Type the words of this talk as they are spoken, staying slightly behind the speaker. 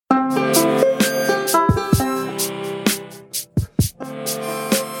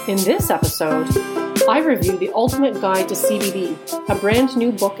In this episode, I review The Ultimate Guide to CBD, a brand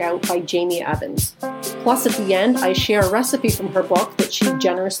new book out by Jamie Evans. Plus, at the end, I share a recipe from her book that she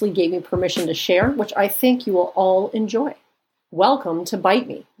generously gave me permission to share, which I think you will all enjoy. Welcome to Bite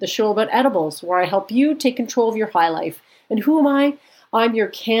Me, the show about edibles, where I help you take control of your high life. And who am I? I'm your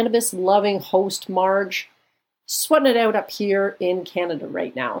cannabis-loving host, Marge, sweating it out up here in Canada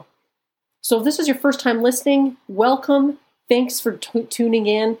right now. So if this is your first time listening, welcome. Thanks for tuning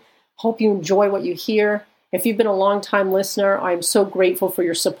in. Hope you enjoy what you hear. If you've been a long-time listener, I'm so grateful for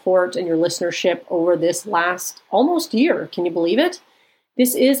your support and your listenership over this last almost year. Can you believe it?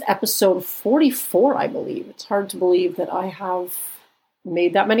 This is episode 44, I believe. It's hard to believe that I have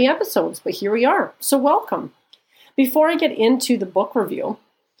made that many episodes, but here we are. So welcome. Before I get into the book review,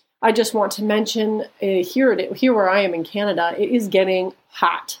 I just want to mention here where I am in Canada, it is getting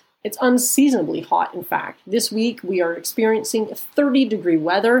hot. It's unseasonably hot, in fact. This week we are experiencing 30-degree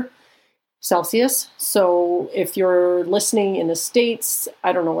weather Celsius. So if you're listening in the States,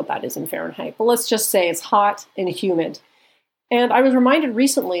 I don't know what that is in Fahrenheit, but let's just say it's hot and humid. And I was reminded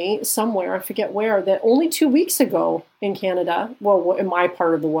recently somewhere, I forget where, that only 2 weeks ago in Canada, well, in my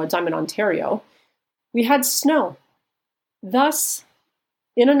part of the woods, I'm in Ontario, we had snow. Thus,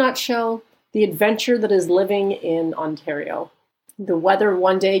 in a nutshell, the adventure that is living in Ontario. The weather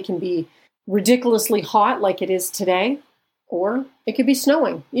one day can be ridiculously hot like it is today, or it could be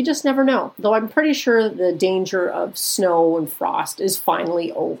snowing. You just never know. Though I'm pretty sure the danger of snow and frost is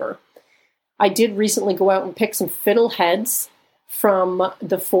finally over. I did recently go out and pick some fiddleheads from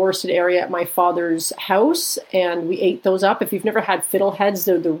the forested area at my father's house, and we ate those up. If you've never had fiddleheads,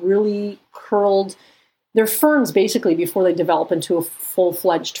 they're the really curled, they're ferns basically before they develop into a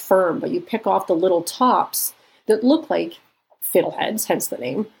full-fledged fern, but you pick off the little tops that look like fiddleheads, hence the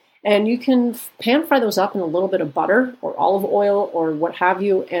name, and you can pan fry those up in a little bit of butter or olive oil or what have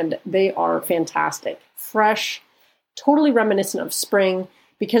you, and they are fantastic. Fresh, totally reminiscent of spring,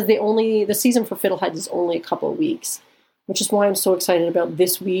 because the season for fiddleheads is only a couple of weeks, which is why I'm so excited about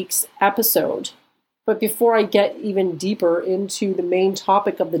this week's episode. But before I get even deeper into the main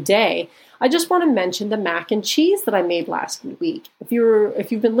topic of the day, I just want to mention the mac and cheese that I made last week. If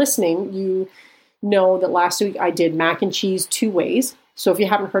you've been listening, you know that last week I did mac and cheese 2 ways. So if you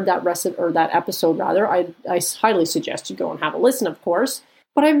haven't heard that recipe or that episode rather, I highly suggest you go and have a listen, of course.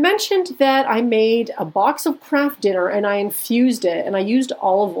 But I mentioned that I made a box of Kraft Dinner and I infused it, and I used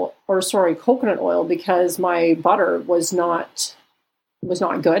coconut oil because my butter was not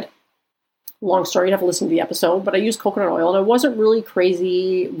good. Long story, you'd have to listen to the episode, but I used coconut oil, and I wasn't really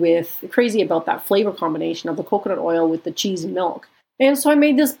crazy about that flavor combination of the coconut oil with the cheese and milk. And so I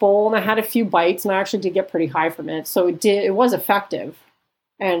made this bowl, and I had a few bites, and I actually did get pretty high from it. So it was effective,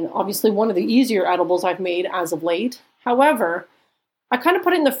 and obviously one of the easier edibles I've made as of late. However, I kind of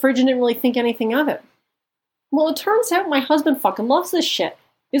put it in the fridge and didn't really think anything of it. Well, it turns out my husband fucking loves this shit.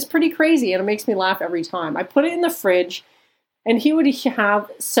 It's pretty crazy, and it makes me laugh every time. I put it in the fridge, and he would have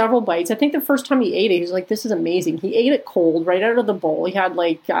several bites. I think the first time he ate it, he was like, this is amazing. He ate it cold, right out of the bowl. He had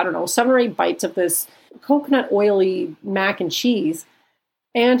 7 or 8 bites of this coconut oily mac and cheese.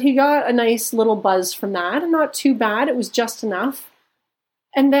 And he got a nice little buzz from that, and not too bad. It was just enough.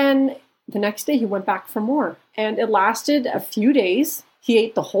 And then the next day he went back for more. And it lasted a few days. He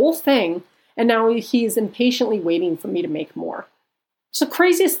ate the whole thing, and now he is impatiently waiting for me to make more. It's the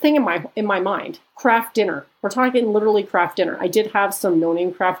craziest thing in my mind. Kraft Dinner. We're talking literally Kraft Dinner. I did have some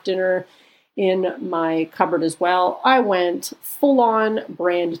no-name Kraft Dinner in my cupboard as well. I went full-on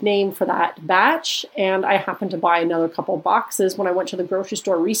brand name for that batch, and I happened to buy another couple boxes when I went to the grocery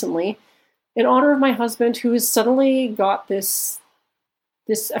store recently in honor of my husband, who has suddenly got this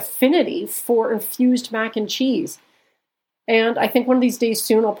affinity for infused mac and cheese. And I think one of these days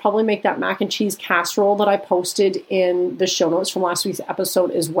soon, I'll probably make that mac and cheese casserole that I posted in the show notes from last week's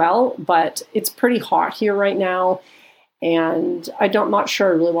episode as well. But it's pretty hot here right now, and I'm not sure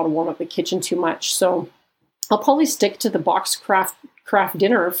I really want to warm up the kitchen too much. So I'll probably stick to the box Kraft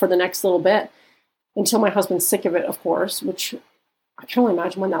Dinner for the next little bit until my husband's sick of it, of course, which I can only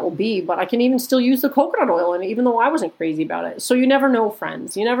imagine when that will be. But I can even still use the coconut oil in it, even though I wasn't crazy about it. So you never know,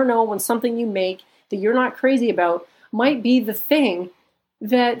 friends. You never know when something you make that you're not crazy about might be the thing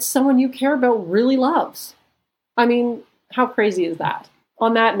that someone you care about really loves. I mean, how crazy is that?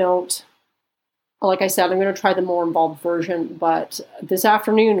 On that note, like I said, I'm going to try the more involved version, but this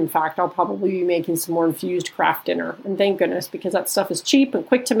afternoon, in fact, I'll probably be making some more infused Kraft Dinner. And thank goodness, because that stuff is cheap and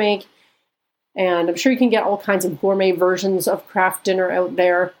quick to make. And I'm sure you can get all kinds of gourmet versions of Kraft Dinner out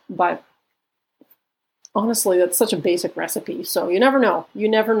there, but honestly, that's such a basic recipe. So you never know. You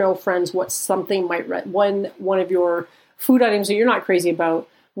never know, friends, what something might, one of your food items that you're not crazy about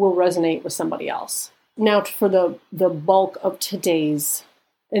will resonate with somebody else. Now for the bulk of today's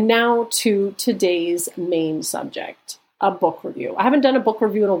main subject, a book review. I haven't done a book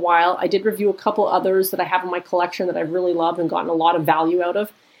review in a while. I did review a couple others that I have in my collection that I've really loved and gotten a lot of value out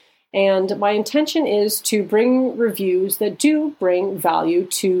of. And my intention is to bring reviews that do bring value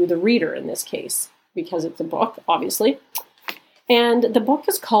to the reader in this case, because it's a book, obviously. And the book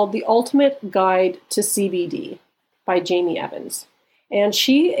is called The Ultimate Guide to CBD by Jamie Evans. And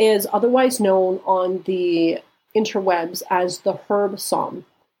she is otherwise known on the interwebs as the Herb Som.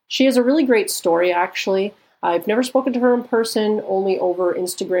 She has a really great story, actually. I've never spoken to her in person, only over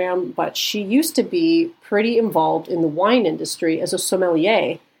Instagram, but she used to be pretty involved in the wine industry as a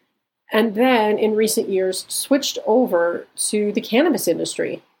sommelier, and then in recent years switched over to the cannabis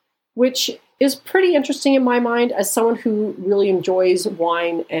industry, which is pretty interesting in my mind as someone who really enjoys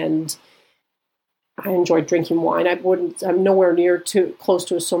wine, and I enjoy drinking wine. I'm nowhere near too close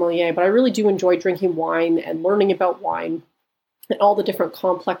to a sommelier, but I really do enjoy drinking wine and learning about wine and all the different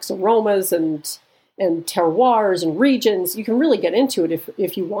complex aromas and terroirs and regions. You can really get into it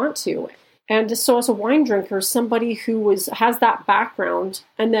if you want to. And so as a wine drinker, somebody who has that background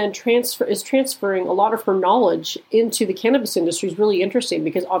and then is transferring a lot of her knowledge into the cannabis industry is really interesting,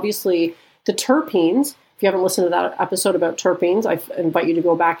 because obviously the terpenes, if you haven't listened to that episode about terpenes, I invite you to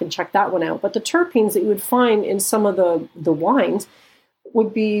go back and check that one out. But the terpenes that you would find in some of the wines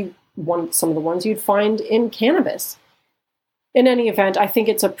would be some of the ones you'd find in cannabis. In any event, I think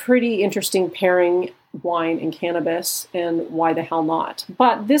it's a pretty interesting pairing, wine and cannabis, and why the hell not?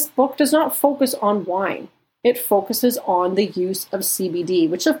 But this book does not focus on wine. It focuses on the use of CBD,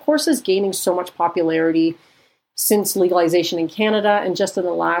 which of course is gaining so much popularity since legalization in Canada, and just in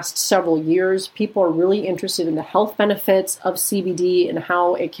the last several years, people are really interested in the health benefits of CBD and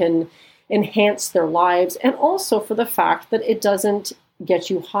how it can enhance their lives, and also for the fact that it doesn't get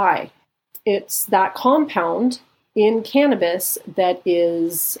you high. It's that compound in cannabis that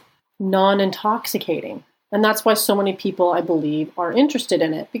is non-intoxicating. And that's why so many people, I believe, are interested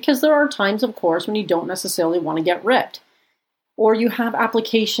in it, because there are times, of course, when you don't necessarily want to get ripped, or you have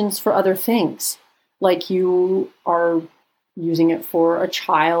applications for other things, like you are using it for a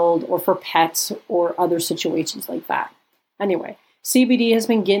child or for pets or other situations like that. Anyway, CBD has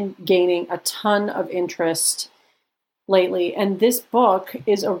been gaining a ton of interest lately, and this book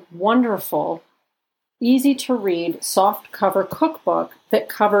is a wonderful, easy to read, soft cover cookbook that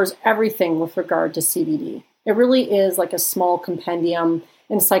covers everything with regard to CBD. It really is like a small compendium,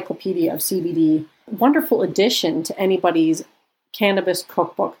 encyclopedia of CBD. Wonderful addition to anybody's cannabis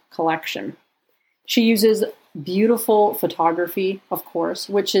cookbook collection. She uses beautiful photography, of course,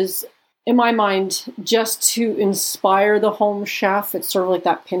 which is, in my mind, just to inspire the home chef. It's sort of like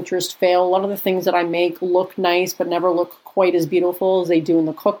that Pinterest fail. A lot of the things that I make look nice, but never look quite as beautiful as they do in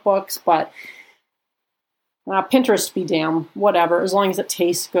the cookbooks. But Pinterest be damn, whatever, as long as it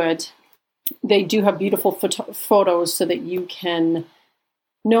tastes good. They do have beautiful photos so that you can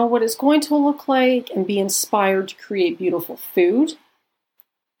know what it's going to look like and be inspired to create beautiful food.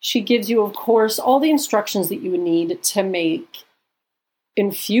 She gives you, of course, all the instructions that you would need to make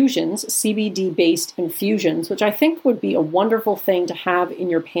infusions, CBD-based infusions, which I think would be a wonderful thing to have in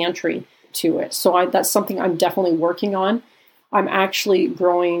your pantry to it. So that's something I'm definitely working on. I'm actually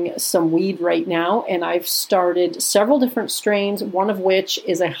growing some weed right now, and I've started several different strains, one of which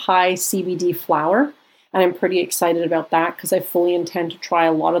is a high CBD flower, and I'm pretty excited about that because I fully intend to try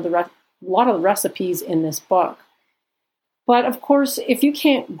a lot of the recipes in this book. But of course, if you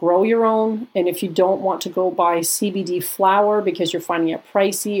can't grow your own, and if you don't want to go buy CBD flower because you're finding it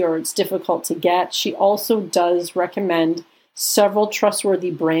pricey or it's difficult to get, she also does recommend several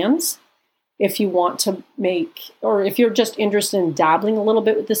trustworthy brands if you want to make, or if you're just interested in dabbling a little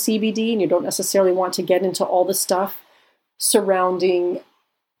bit with the CBD and you don't necessarily want to get into all the stuff surrounding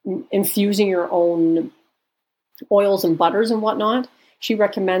infusing your own oils and butters and whatnot. She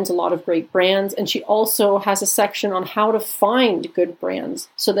recommends a lot of great brands, and she also has a section on how to find good brands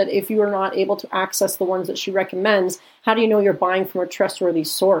so that if you are not able to access the ones that she recommends, how do you know you're buying from a trustworthy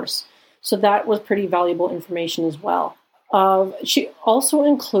source? So that was pretty valuable information as well. She also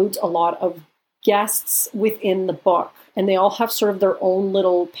includes a lot of guests within the book, and they all have sort of their own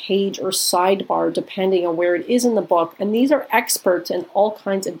little page or sidebar depending on where it is in the book. And these are experts in all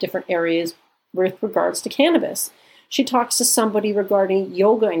kinds of different areas with regards to cannabis. She talks to somebody regarding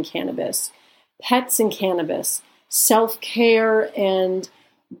yoga and cannabis, pets and cannabis, self-care and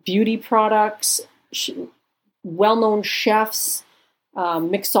beauty products, well-known chefs,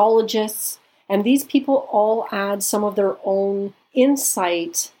 mixologists, and these people all add some of their own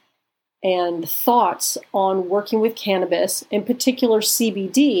insight and thoughts on working with cannabis, in particular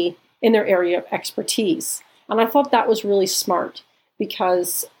CBD, in their area of expertise. And I thought that was really smart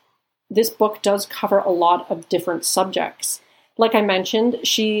because this book does cover a lot of different subjects. Like I mentioned,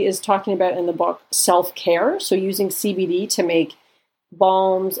 she is talking about in the book self-care, so using CBD to make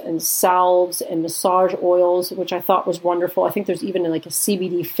balms and salves and massage oils, which I thought was wonderful. I think there's even like a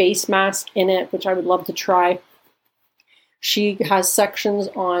CBD face mask in it, which I would love to try. She has sections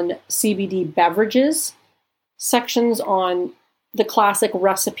on CBD beverages, sections on the classic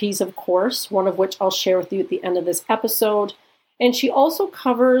recipes, of course, one of which I'll share with you at the end of this episode. And she also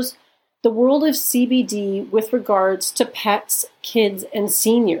covers the world of CBD with regards to pets, kids, and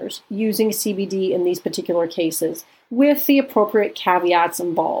seniors using CBD in these particular cases, with the appropriate caveats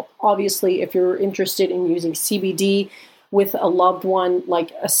involved. Obviously, if you're interested in using CBD with a loved one,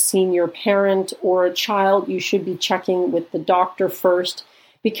 like a senior parent or a child, you should be checking with the doctor first,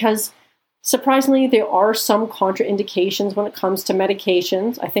 because surprisingly, there are some contraindications when it comes to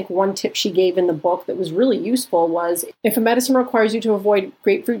medications. I think one tip she gave in the book that was really useful was if a medicine requires you to avoid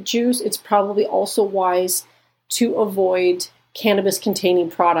grapefruit juice, it's probably also wise to avoid cannabis-containing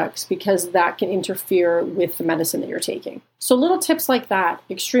products because that can interfere with the medicine that you're taking. So little tips like that,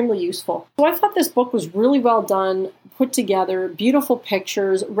 extremely useful. So I thought this book was really well done, put together, beautiful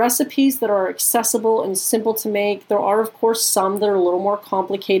pictures, recipes that are accessible and simple to make. There are, of course, some that are a little more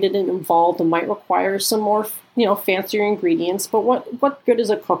complicated and involved and might require some more, fancier ingredients. But what good is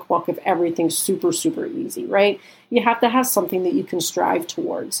a cookbook if everything's super, super easy, right? You have to have something that you can strive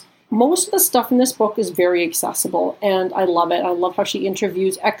towards. Most of the stuff in this book is very accessible, and I love it. I love how she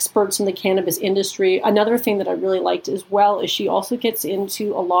interviews experts in the cannabis industry. Another thing that I really liked as well is she also gets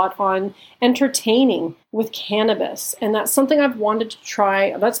into a lot on entertaining with cannabis, and that's something I've wanted to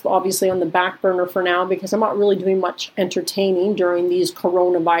try. That's obviously on the back burner for now because I'm not really doing much entertaining during these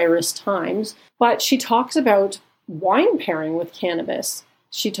coronavirus times. But she talks about wine pairing with cannabis.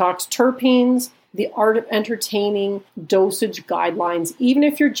 She talks terpenes, the art of entertaining, dosage guidelines, even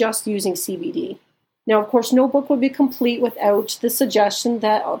if you're just using CBD. Now, of course, no book would be complete without the suggestion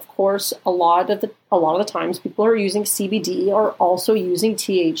that, of course, a lot of the times people who are using CBD are also using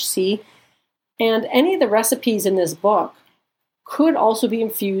THC, and any of the recipes in this book could also be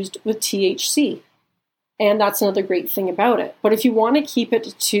infused with THC. And that's another great thing about it. But if you want to keep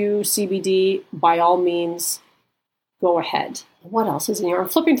it to CBD, by all means, go ahead. What else is in here? I'm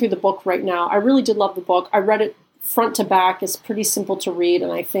flipping through the book right now. I really did love the book. I read it front to back. It's pretty simple to read,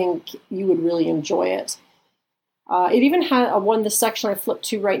 and I think you would really enjoy it. It even had the section I flipped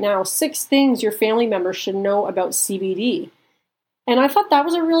to right now, 6 things your family members should know about CBD. And I thought that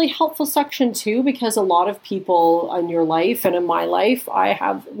was a really helpful section too, because a lot of people in your life and in my life, I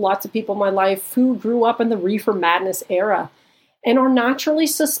have lots of people in my life who grew up in the reefer madness era and are naturally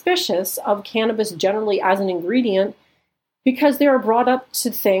suspicious of cannabis generally as an ingredient, because they are brought up to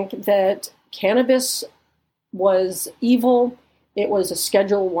think that cannabis was evil, it was a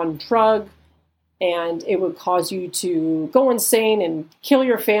Schedule I drug, and it would cause you to go insane and kill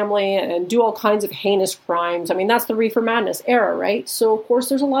your family and do all kinds of heinous crimes. I mean, that's the reefer madness era, right? So, of course,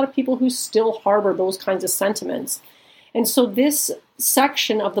 there's a lot of people who still harbor those kinds of sentiments. And so this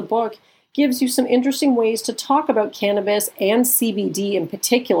section of the book gives you some interesting ways to talk about cannabis and CBD in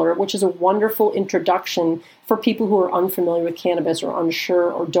particular, which is a wonderful introduction for people who are unfamiliar with cannabis or unsure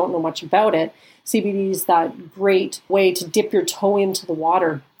or don't know much about it. CBD is that great way to dip your toe into the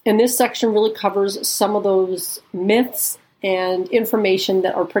water. And this section really covers some of those myths and information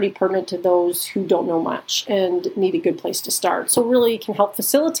that are pretty pertinent to those who don't know much and need a good place to start. So really can help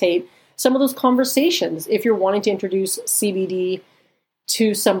facilitate some of those conversations if you're wanting to introduce CBD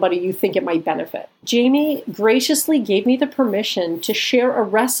to somebody you think it might benefit. Jamie graciously gave me the permission to share a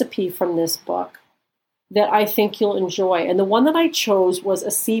recipe from this book that I think you'll enjoy. And the one that I chose was a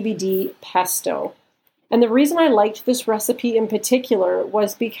CBD pesto. And the reason I liked this recipe in particular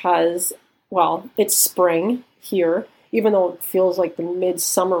was because, well, it's spring here, even though it feels like the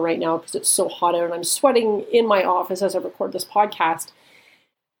midsummer right now because it's so hot out and I'm sweating in my office as I record this podcast.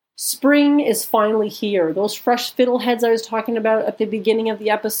 Spring is finally here. Those fresh fiddleheads I was talking about at the beginning of the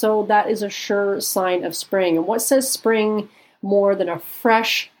episode, that is a sure sign of spring. And what says spring more than a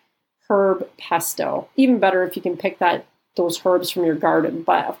fresh herb pesto? Even better if you can pick those herbs from your garden.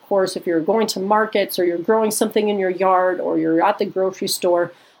 But of course, if you're going to markets or you're growing something in your yard or you're at the grocery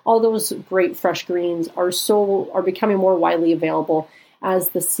store, all those great fresh greens are becoming more widely available as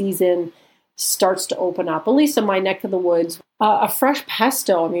the season starts to open up, at least in my neck of the woods. A fresh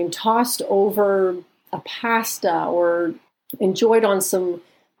pesto, tossed over a pasta or enjoyed on some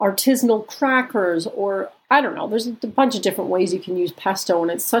artisanal crackers or I don't know, there's a bunch of different ways you can use pesto, and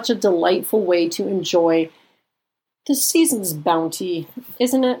it's such a delightful way to enjoy the season's bounty,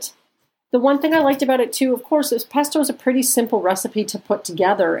 isn't it? The one thing I liked about it too, of course, is pesto is a pretty simple recipe to put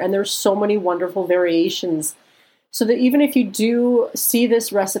together, and there's so many wonderful variations. So that even if you do see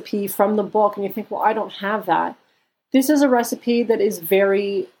this recipe from the book and you think, well, I don't have that, this is a recipe that is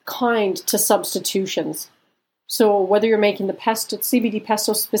very kind to substitutions. So whether you're making the pesto, CBD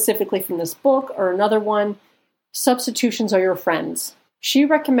pesto specifically from this book or another one, substitutions are your friends. She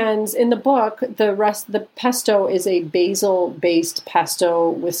recommends in the book, the pesto is a basil-based pesto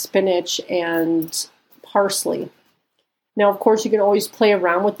with spinach and parsley. Now, of course, you can always play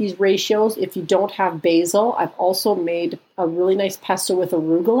around with these ratios. If you don't have basil, I've also made a really nice pesto with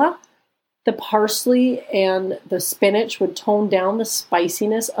arugula. The parsley and the spinach would tone down the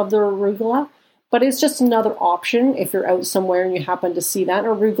spiciness of the arugula, but it's just another option if you're out somewhere and you happen to see that. And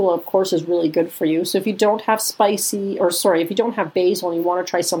arugula, of course, is really good for you. So if you don't have if you don't have basil and you want to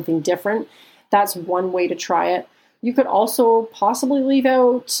try something different, that's one way to try it. You could also possibly leave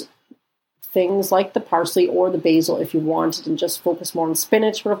out things like the parsley or the basil if you wanted and just focus more on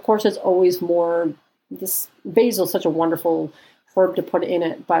spinach. But of course, it's always more, this basil is such a wonderful herb to put in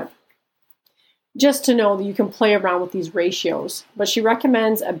it. But just to know that you can play around with these ratios. But she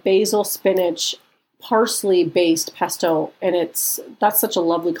recommends a basil, spinach, parsley-based pesto, and that's such a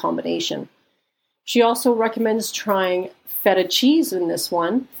lovely combination. She also recommends trying feta cheese in this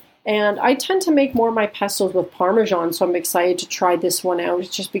one, and I tend to make more of my pestos with Parmesan, so I'm excited to try this one out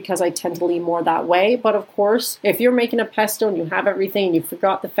just because I tend to lean more that way. But of course, if you're making a pesto and you have everything and you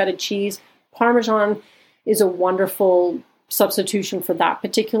forgot the feta cheese, Parmesan is a wonderful substitution for that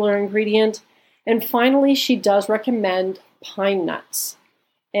particular ingredient. And finally, she does recommend pine nuts.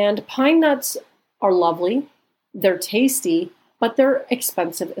 And pine nuts are lovely, they're tasty, but they're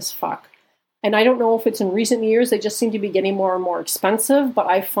expensive as fuck. And I don't know if it's in recent years, they just seem to be getting more and more expensive, but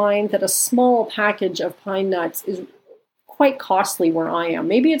I find that a small package of pine nuts is quite costly where I am.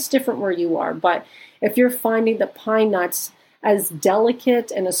 Maybe it's different where you are, but if you're finding that pine nuts, as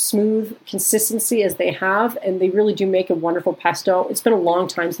delicate and a smooth consistency as they have, and they really do make a wonderful pesto. It's been a long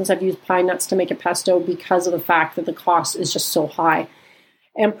time since I've used pine nuts to make a pesto because of the fact that the cost is just so high.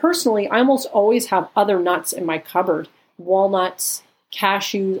 And personally, I almost always have other nuts in my cupboard. Walnuts,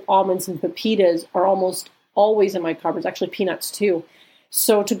 cashews, almonds, and pepitas are almost always in my cupboards, actually peanuts too.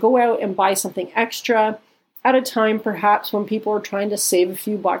 So to go out and buy something extra at a time, perhaps when people are trying to save a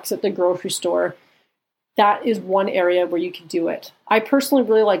few bucks at the grocery store, that is one area where you can do it. I personally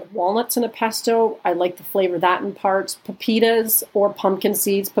really like walnuts in a pesto. I like to flavor that in parts. Pepitas or pumpkin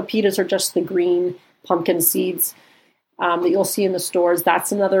seeds. Pepitas are just the green pumpkin seeds that you'll see in the stores.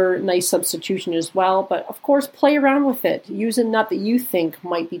 That's another nice substitution as well. But of course, play around with it. Use a nut that you think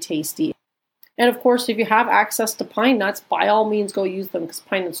might be tasty. And of course, if you have access to pine nuts, by all means go use them because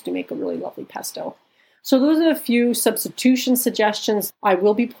pine nuts do make a really lovely pesto. So those are a few substitution suggestions. I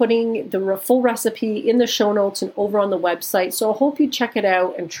will be putting the full recipe in the show notes and over on the website. So I hope you check it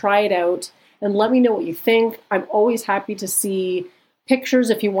out and try it out and let me know what you think. I'm always happy to see pictures.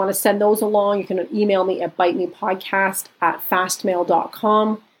 If you want to send those along, you can email me at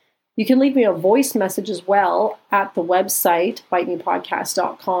bitemepodcast@fastmail.com. You can leave me a voice message as well at the website,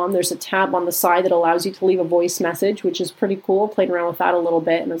 bitemepodcast.com. There's a tab on the side that allows you to leave a voice message, which is pretty cool. Played around with that a little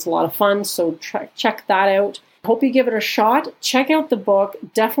bit, and it's a lot of fun, so check that out. Hope you give it a shot. Check out the book.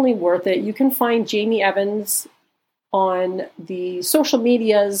 Definitely worth it. You can find Jamie Evans on the social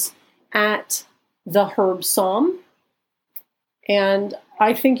medias at The Herb Som. And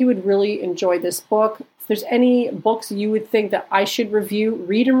I think you would really enjoy this book. If there's any books you would think that I should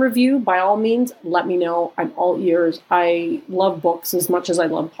read and review, by all means, let me know. I'm all ears. I love books as much as I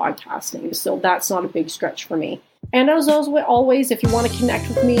love podcasting, so that's not a big stretch for me. And as always, if you want to connect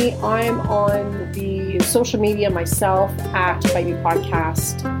with me, I'm on the social media myself at Bite Me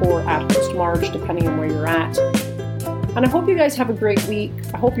Podcast or at Host Marge, depending on where you're at. And I hope you guys have a great week.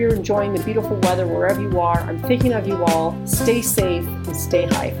 I hope you're enjoying the beautiful weather wherever you are. I'm thinking of you all. Stay safe and stay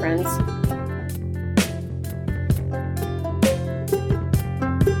high, friends.